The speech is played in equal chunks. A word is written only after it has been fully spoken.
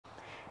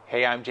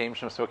Hey, I'm James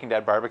from Smoking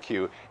Dad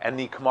Barbecue, and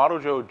the Kamado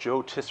Joe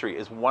JoeTisserie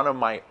is one of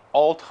my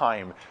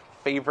all-time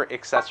favorite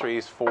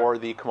accessories for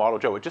the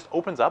Kamado Joe. It just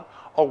opens up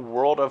a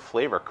world of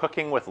flavor.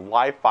 Cooking with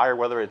live fire,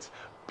 whether it's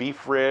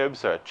beef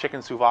ribs or chicken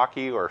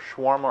souvlaki or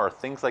shawarma or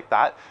things like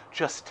that,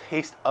 just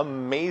tastes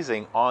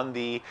amazing on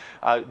the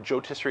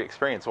JoeTisserie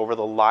experience over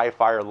the live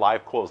fire,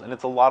 live coals. And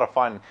it's a lot of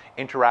fun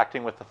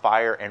interacting with the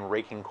fire and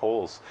raking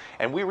coals.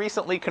 And we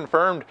recently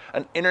confirmed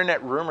an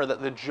internet rumor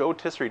that the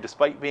JoeTisserie,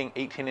 despite being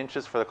 18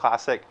 inches for the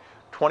classic,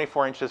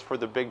 24 inches for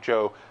the Big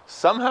Joe,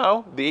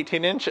 somehow the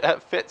 18-inch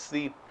fits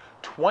the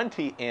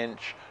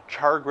 20-inch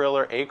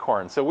Char-griller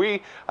Akorn. So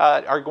we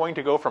are going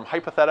to go from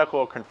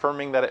hypothetical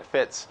confirming that it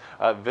fits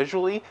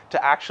visually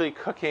to actually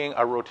cooking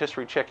a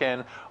rotisserie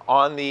chicken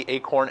on the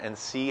Akorn and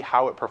see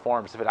how it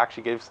performs, if it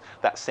actually gives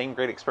that same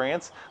great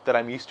experience that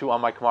I'm used to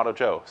on my Kamado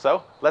Joe.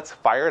 So let's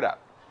fire it up.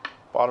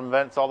 Bottom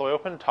vent's all the way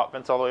open, top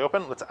vent's all the way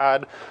open. Let's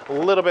add a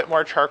little bit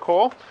more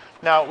charcoal.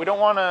 Now, we don't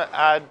want to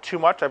add too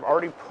much. I've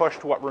already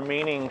pushed what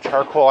remaining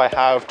charcoal I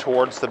have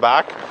towards the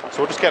back. So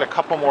we'll just get a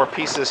couple more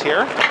pieces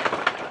here.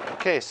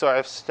 Okay, so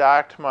I've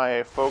stacked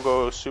my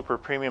Fogo Super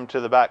Premium to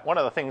the back. One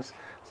of the things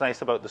that's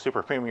nice about the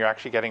Super Premium, you're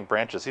actually getting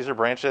branches. These are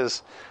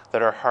branches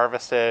that are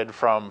harvested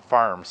from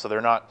farms, so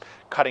they're not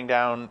cutting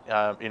down,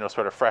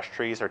 sort of fresh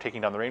trees or taking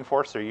down the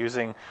rainforest. They're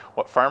using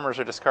what farmers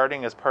are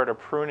discarding as part of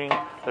pruning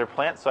their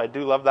plants. So I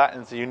do love that,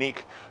 and it's a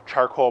unique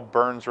charcoal,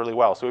 burns really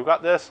well. So we've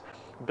got this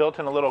built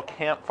in a little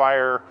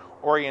campfire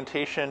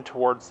orientation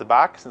towards the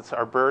back, since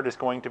our bird is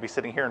going to be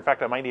sitting here. In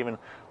fact, I might even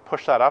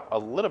push that up a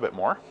little bit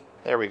more.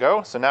 There we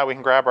go. So now we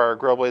can grab our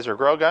Grill Blazer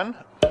grill gun,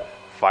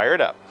 fire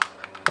it up.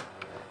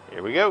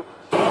 Here we go.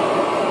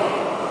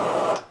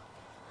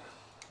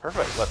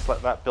 Perfect. Let's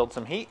let that build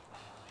some heat.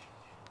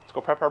 Let's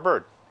go prep our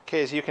bird.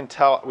 Okay, as you can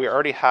tell, we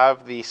already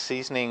have the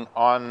seasoning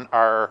on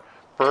our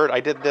bird. I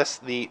did this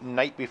the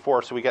night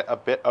before, so we get a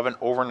bit of an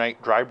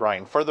overnight dry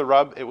brine. For the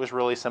rub, it was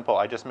really simple.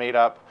 I just made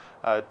up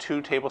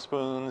 2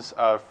 tablespoons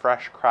of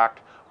fresh cracked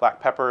black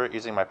pepper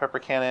using my pepper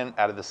cannon,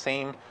 added the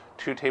same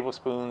 2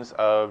 tablespoons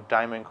of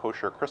Diamond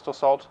Kosher crystal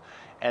salt,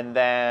 and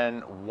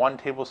then 1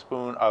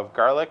 tablespoon of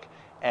garlic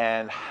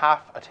and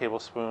half a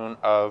tablespoon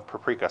of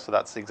paprika. So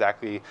that's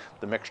exactly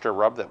the mixture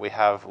rub that we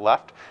have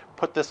left.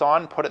 Put this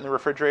on, put it in the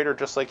refrigerator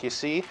just like you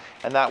see,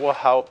 and that will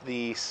help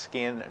the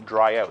skin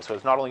dry out. So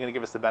it's not only going to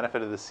give us the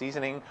benefit of the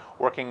seasoning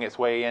working its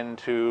way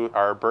into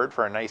our bird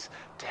for a nice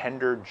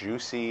tender,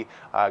 juicy,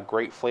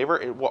 great flavor,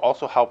 it will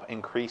also help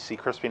increase the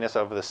crispiness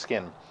of the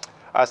skin.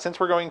 Since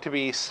we're going to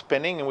be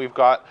spinning and we've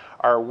got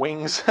our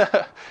wings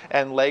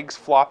and legs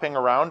flopping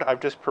around, I've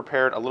just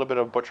prepared a little bit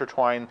of butcher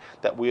twine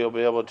that we'll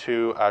be able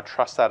to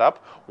truss that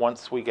up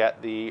once we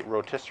get the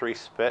rotisserie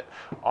spit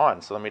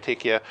on. So let me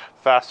take you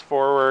fast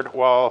forward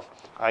while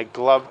I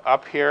glove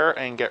up here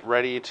and get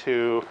ready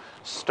to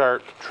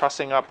start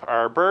trussing up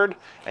our bird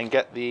and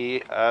get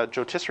the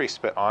JoeTisserie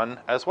spit on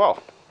as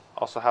well.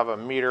 Also have a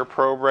meter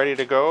probe ready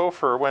to go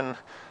for when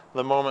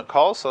the moment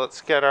calls. So let's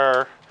get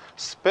our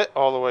spit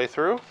all the way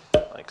through,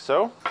 like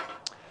so.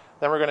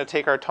 Then we're going to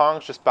take our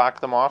tongs, just back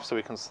them off so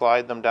we can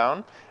slide them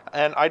down.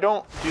 And I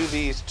don't do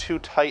these too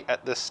tight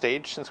at this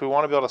stage, since we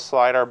want to be able to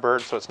slide our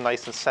bird so it's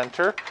nice and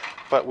center,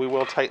 but we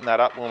will tighten that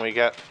up when we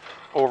get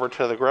over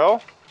to the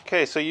grill.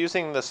 Okay, so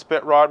using the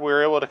spit rod, we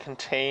were able to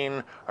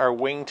contain our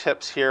wing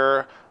tips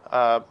here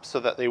so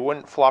that they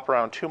wouldn't flop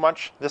around too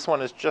much. This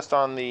one is just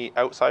on the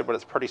outside, but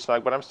it's pretty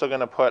snug, but I'm still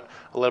going to put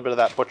a little bit of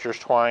that butcher's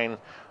twine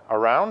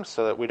around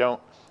so that we don't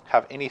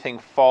have anything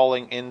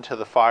falling into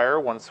the fire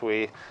once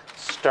we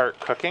start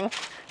cooking.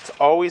 It's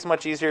always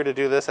much easier to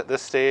do this at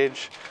this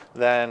stage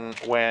than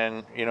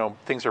when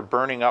things are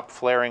burning up,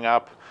 flaring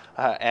up,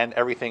 and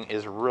everything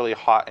is really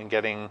hot and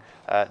getting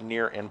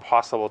near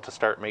impossible to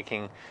start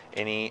making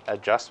any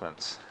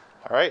adjustments.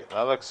 All right,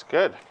 that looks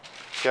good.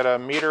 Got a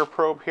meter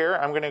probe here.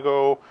 I'm going to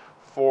go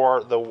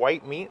for the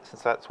white meat,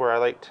 since that's where I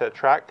like to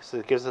track, so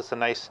it gives us a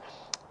nice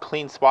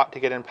clean spot to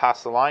get in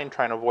past the line,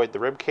 trying to avoid the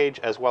rib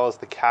cage as well as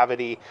the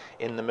cavity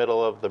in the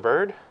middle of the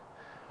bird.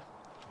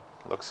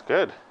 Looks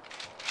good.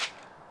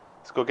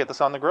 Let's go get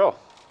this on the grill.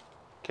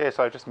 Okay,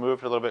 so I just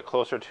moved a little bit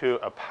closer to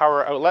a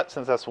power outlet,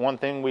 since that's one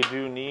thing we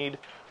do need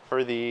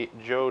for the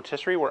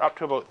JoeTisserie. We're up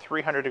to about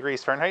 300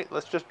 degrees Fahrenheit.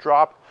 Let's just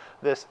drop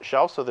this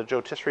shelf so the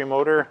JoeTisserie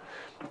motor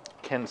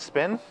can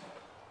spin.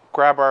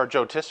 Grab our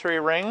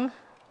JoeTisserie ring,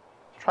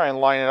 try and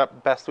line it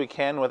up best we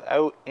can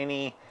without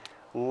any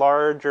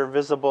large or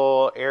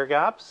visible air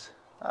gaps.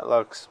 That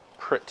looks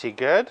pretty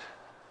good.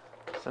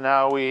 So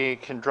now we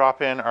can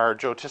drop in our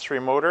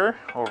JoeTisserie motor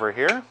over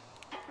here.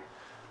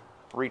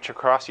 Reach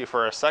across you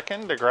for a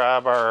second to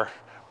grab our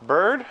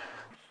bird.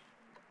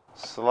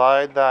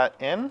 Slide that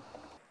in,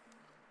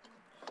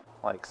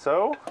 like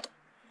so.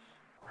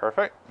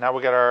 Perfect. Now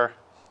we get our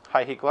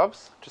high heat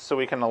gloves, just so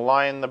we can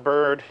align the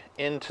bird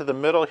into the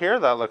middle here.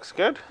 That looks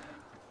good.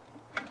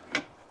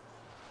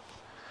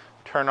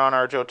 Turn on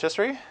our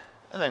JoeTisserie,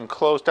 and then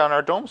close down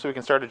our dome so we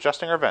can start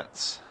adjusting our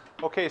vents.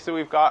 Okay, so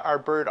we've got our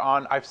bird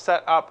on. I've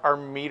set up our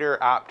meter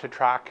app to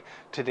track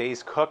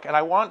today's cook, and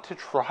I want to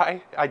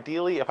try,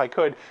 ideally if I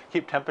could,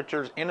 keep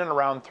temperatures in and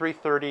around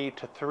 330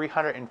 to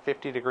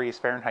 350 degrees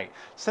Fahrenheit.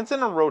 Since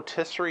in a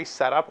rotisserie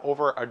setup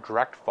over a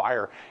direct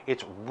fire,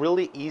 it's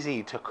really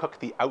easy to cook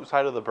the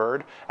outside of the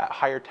bird at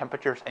higher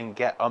temperatures and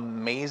get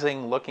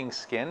amazing looking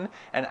skin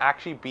and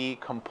actually be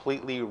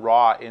completely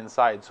raw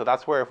inside. So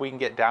that's where if we can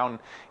get down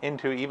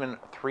into even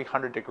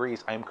 300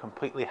 degrees, I'm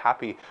completely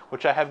happy,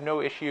 which I have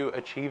no issue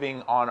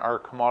achieving on our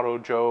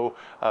Kamado Joe,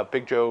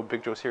 Big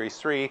Joe Series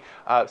 3,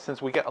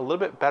 since we get a little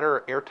bit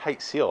better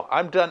airtight seal.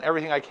 I've done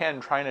everything I can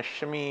trying to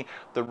shimmy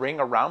the ring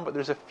around, but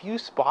there's a few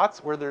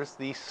spots where there's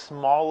the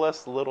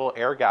smallest little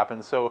air gap.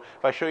 And so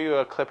if I show you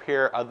a clip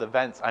here of the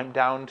vents, I'm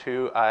down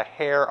to a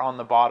hair on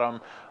the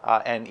bottom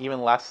and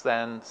even less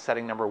than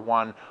setting number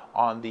 1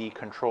 on the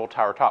Kontrol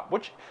Tower top,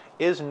 which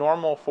is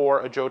normal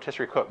for a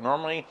JoeTisserie cook.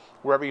 Normally,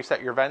 wherever you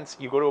set your vents,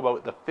 you go to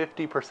about the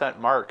 50%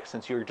 mark.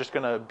 Since you're just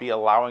gonna be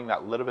allowing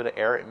that little bit of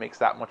air, it makes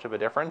that much of a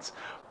difference.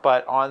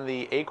 But on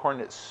the Akorn,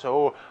 it's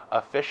so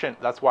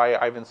efficient. That's why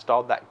I've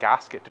installed that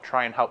gasket to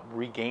try and help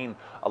regain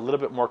a little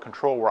bit more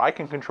control, where I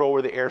can control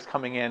where the air is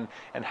coming in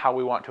and how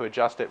we want to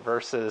adjust it,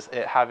 versus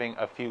it having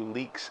a few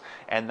leaks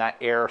and that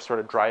air sort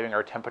of driving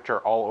our temperature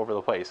all over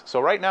the place. So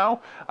right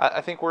now,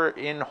 I think we're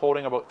in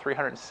holding about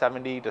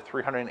 370 to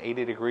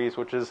 380 degrees,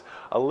 which is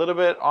a little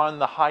bit on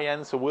the high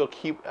end. So we'll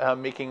keep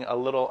making a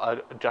little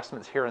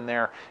adjustments here and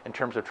there in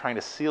terms of trying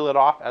to seal it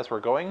off as we're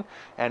going.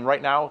 And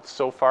right now,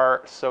 so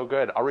far, so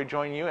good. I'll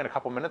rejoin you in a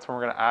couple minutes when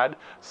we're gonna add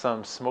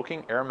some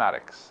smoking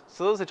aromatics.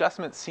 So those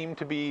adjustments seem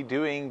to be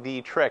doing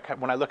the trick.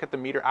 When I look at the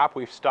meter app,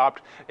 we've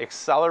stopped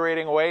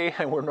accelerating away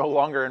and we're no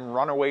longer in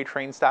runaway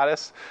train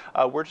status.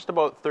 We're just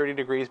about 30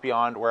 degrees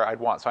beyond where I'd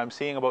want. So I'm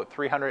seeing about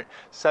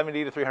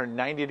 370 to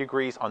 390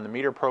 degrees on the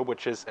meter probe,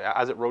 which is,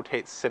 as it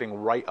rotates, sitting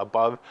right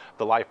above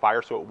the live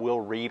fire. So it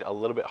will read a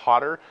little bit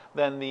hotter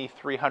than the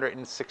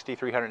 360,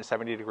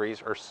 370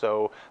 degrees or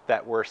so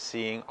that we're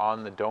seeing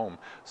on the dome.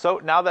 So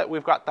now that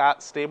we've got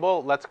that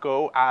stable, let's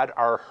go add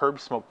our herb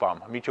smoke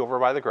bomb. I'll meet you over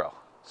by the grill.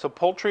 So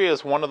poultry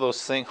is one of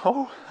those things,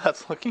 oh,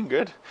 that's looking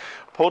good.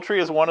 Poultry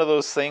is one of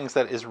those things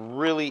that is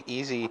really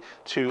easy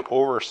to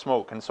over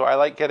smoke. And so I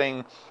like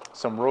getting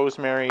some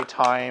rosemary,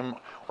 thyme,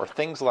 or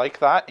things like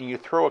that. And you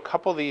throw a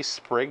couple of these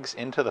sprigs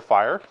into the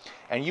fire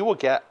and you will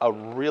get a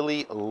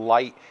really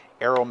light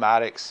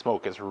aromatic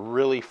smoke. It's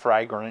really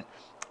fragrant.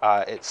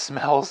 It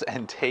smells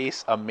and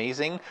tastes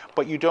amazing,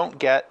 but you don't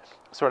get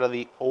sort of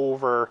the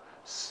over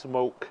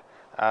smoke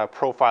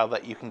profile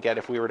that you can get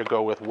if we were to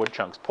go with wood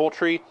chunks.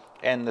 Poultry,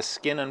 and the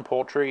skin in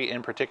poultry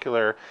in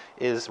particular,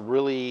 is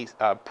really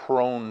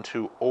prone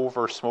to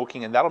over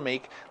smoking, and that'll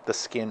make the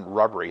skin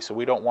rubbery. So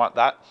we don't want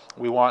that.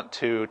 We want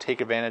to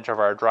take advantage of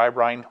our dry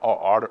brine,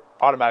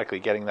 automatically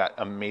getting that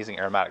amazing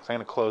aromatics. I'm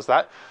going to close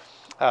that.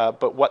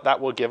 But what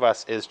that will give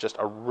us is just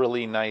a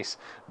really nice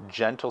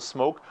gentle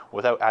smoke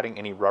without adding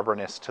any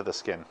rubberness to the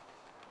skin.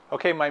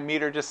 Okay, my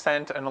meter just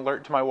sent an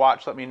alert to my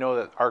watch, let me know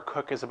that our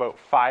cook is about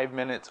 5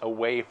 minutes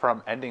away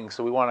from ending.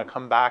 So we want to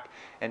come back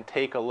and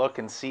take a look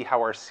and see how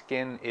our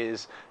skin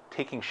is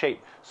taking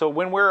shape. So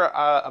when we're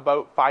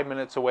about 5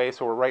 minutes away,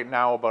 so we're right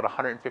now about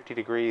 150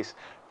 degrees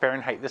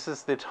Fahrenheit, this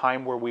is the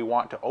time where we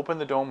want to open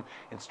the dome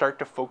and start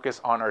to focus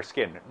on our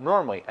skin.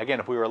 Normally, again,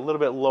 if we were a little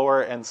bit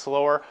lower and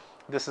slower,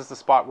 this is the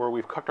spot where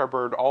we've cooked our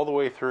bird all the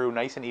way through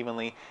nice and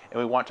evenly, and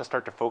we want to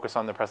start to focus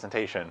on the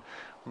presentation.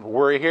 The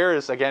worry here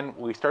is, again,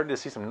 we started to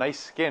see some nice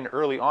skin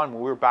early on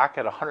when we were back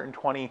at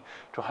 120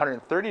 to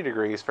 130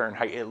 degrees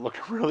Fahrenheit. It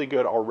looked really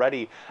good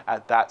already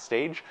at that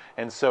stage,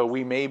 and so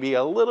we may be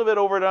a little bit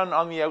overdone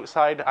on the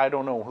outside. I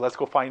don't know. Let's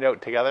go find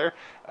out together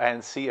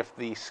and see if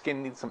the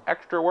skin needs some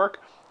extra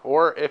work,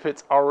 or if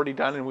it's already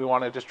done and we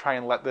want to just try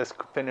and let this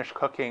finish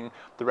cooking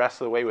the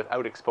rest of the way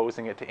without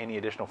exposing it to any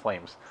additional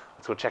flames.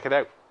 Let's go check it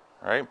out.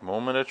 All right,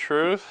 moment of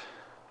truth.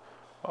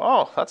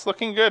 Oh, that's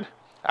looking good.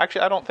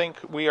 Actually, I don't think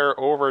we are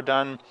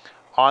overdone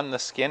on the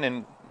skin,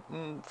 and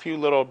a few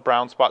little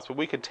brown spots, but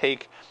we could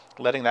take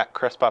letting that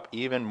crisp up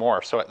even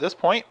more. So at this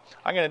point,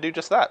 I'm going to do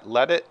just that.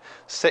 Let it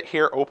sit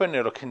here open.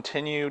 It'll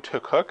continue to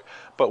cook,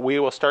 but we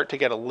will start to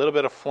get a little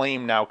bit of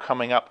flame now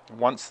coming up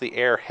once the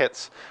air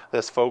hits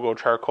this Fogo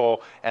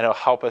charcoal, and it'll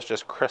help us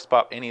just crisp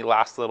up any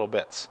last little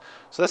bits.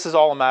 So this is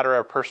all a matter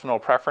of personal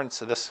preference.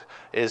 This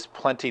is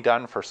plenty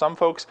done for some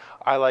folks.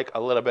 I like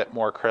a little bit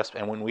more crisp,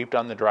 and when we've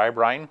done the dry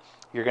brine,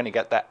 you're going to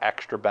get that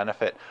extra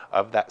benefit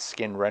of that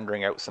skin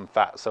rendering out some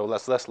fat. So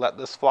let's let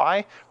this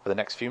fly for the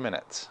next few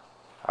minutes.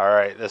 All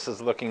right, this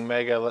is looking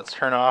mega. Let's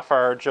turn off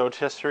our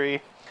JoeTisserie,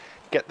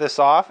 get this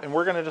off, and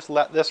we're going to just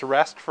let this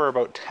rest for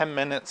about 10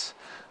 minutes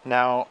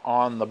now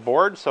on the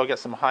board. So I'll get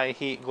some high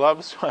heat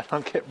gloves so I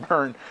don't get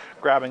burned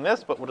grabbing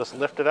this, but we'll just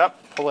lift it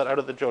up, pull it out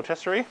of the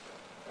JoeTisserie,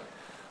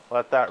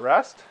 let that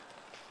rest,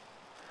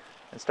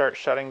 and start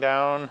shutting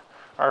down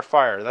our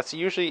fire. That's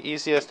usually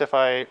easiest if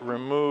I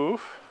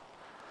remove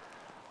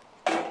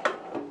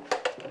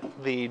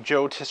the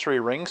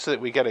JoeTisserie ring so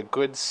that we get a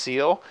good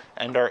seal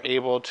and are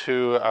able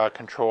to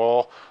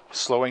control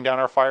slowing down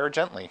our fire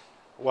gently.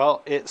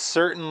 Well, it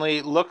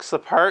certainly looks the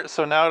part,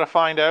 so now to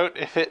find out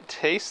if it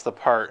tastes the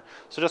part.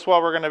 So just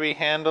while we're going to be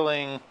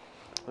handling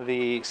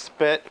the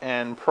spit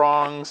and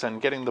prongs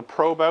and getting the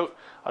probe out,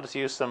 I'll just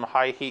use some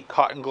high heat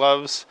cotton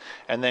gloves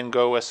and then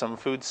go with some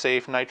food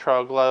safe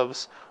nitrile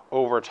gloves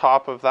over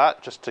top of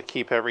that, just to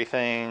keep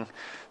everything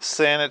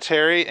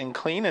sanitary and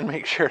clean and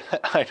make sure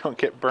that I don't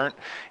get burnt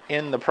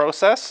in the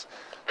process.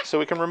 So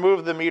we can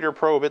remove the meter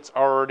probe. It's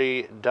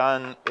already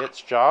done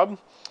its job.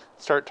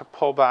 Start to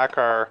pull back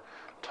our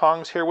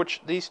tongs here,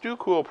 which these do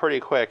cool pretty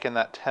quick in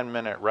that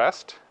 10-minute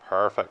rest.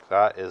 Perfect,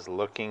 that is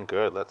looking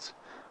good. Let's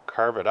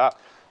carve it up.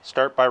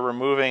 Start by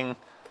removing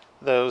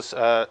those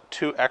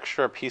 2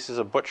 extra pieces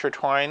of butcher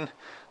twine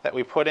that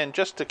we put in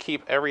just to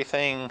keep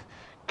everything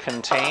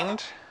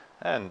contained.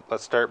 And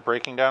let's start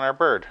breaking down our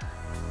bird.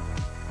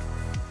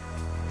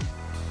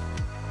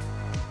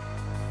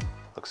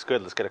 Looks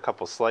good. Let's get a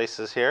couple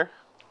slices here.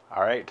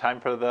 All right, time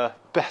for the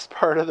best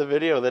part of the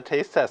video, the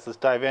taste test. Let's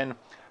dive in.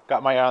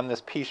 Got my eye on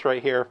this piece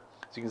right here.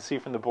 As you can see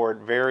from the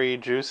board, very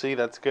juicy.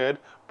 That's good.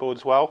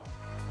 Bodes well.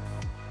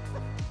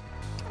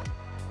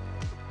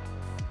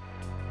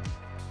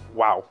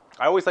 Wow.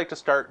 I always like to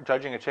start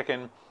judging a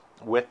chicken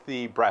with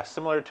the breast,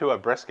 similar to a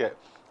brisket,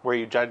 where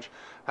you judge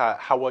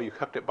how well you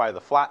cooked it by the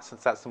flat,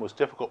 since that's the most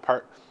difficult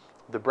part.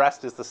 The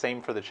breast is the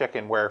same for the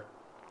chicken, where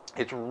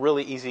it's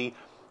really easy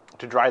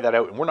to dry that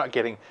out, and we're not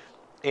getting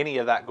any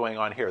of that going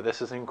on here.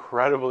 This is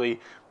incredibly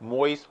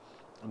moist,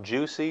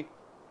 juicy,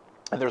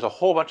 and there's a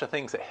whole bunch of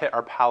things that hit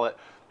our palate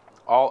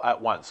all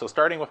at once. So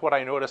starting with what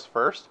I noticed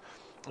first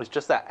is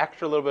just that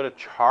extra little bit of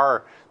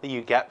char that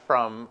you get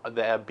from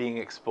the being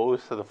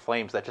exposed to the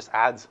flames. That just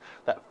adds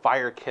that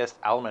fire-kissed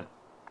element.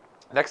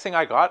 Next thing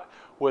I got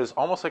was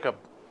almost like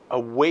a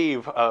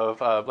wave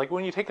of like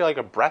when you take like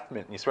a breath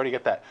mint and you sort of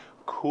get that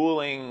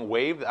cooling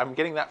wave. I'm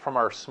getting that from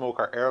our smoke,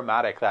 our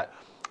aromatic, that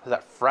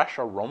fresh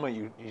aroma.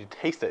 You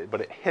taste it,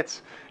 but it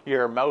hits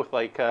your mouth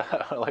like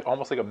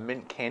almost like a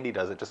mint candy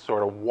does. It just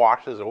sort of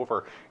washes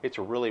over. It's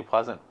really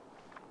pleasant.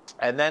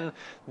 And then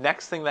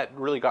next thing that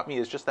really got me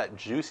is just that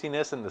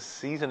juiciness and the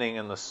seasoning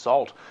and the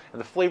salt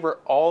and the flavor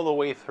all the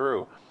way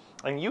through.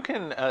 And you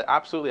can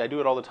absolutely, I do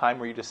it all the time,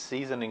 where you just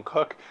season and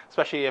cook,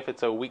 especially if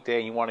it's a weekday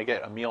and you want to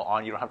get a meal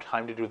on, you don't have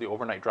time to do the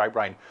overnight dry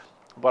brine.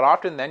 But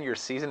often then your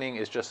seasoning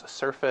is just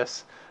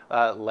surface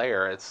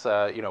layer. It's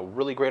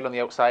really great on the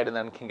outside and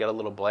then can get a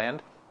little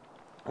bland.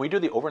 When we do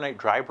the overnight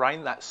dry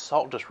brine, that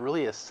salt just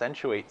really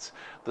accentuates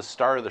the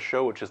star of the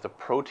show, which is the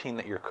protein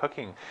that you're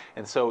cooking.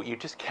 And so you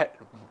just get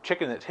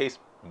chicken that tastes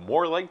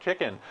more like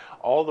chicken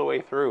all the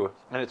way through,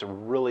 and it's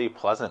really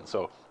pleasant.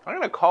 So I'm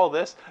going to call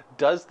this,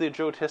 does the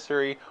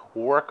JoeTisserie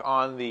work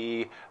on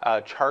the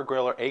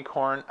Char-griller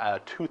Akorn?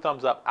 2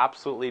 thumbs up,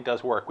 absolutely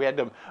does work. We had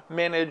to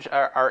manage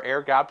our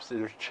air gaps.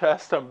 There's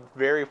just a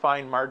very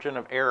fine margin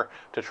of air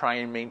to try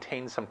and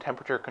maintain some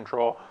temperature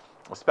control,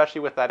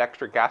 especially with that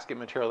extra gasket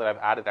material that I've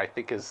added. I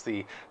think is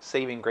the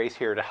saving grace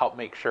here to help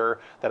make sure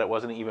that it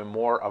wasn't even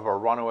more of a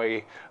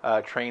runaway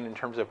train in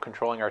terms of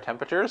controlling our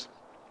temperatures.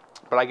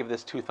 But I give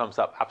this 2 thumbs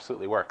up,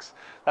 absolutely works.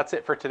 That's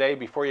it for today.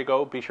 Before you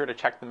go, be sure to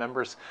check the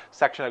members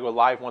section. I go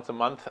live once a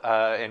month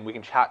and we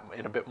can chat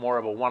in a bit more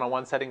of a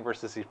one-on-one setting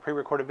versus these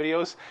pre-recorded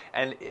videos.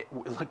 And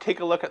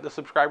take a look at the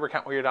subscriber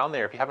count while you're down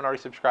there. If you haven't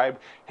already subscribed,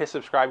 hit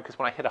subscribe, because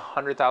when I hit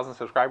 100,000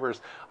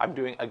 subscribers, I'm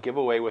doing a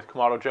giveaway with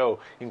Kamado Joe,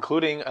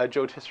 including a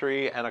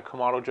JoeTisserie and a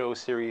Kamado Joe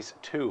Series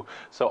 2.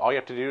 So all you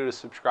have to do is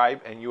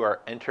subscribe and you are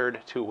entered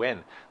to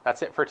win.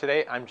 That's it for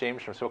today. I'm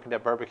James from Smoking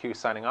Dead Barbecue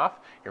signing off.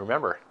 And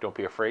remember, don't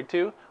be afraid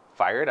to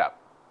fire it up.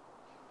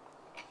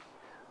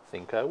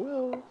 Think I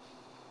will.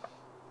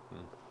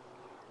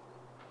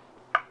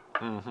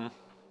 Mm-hmm.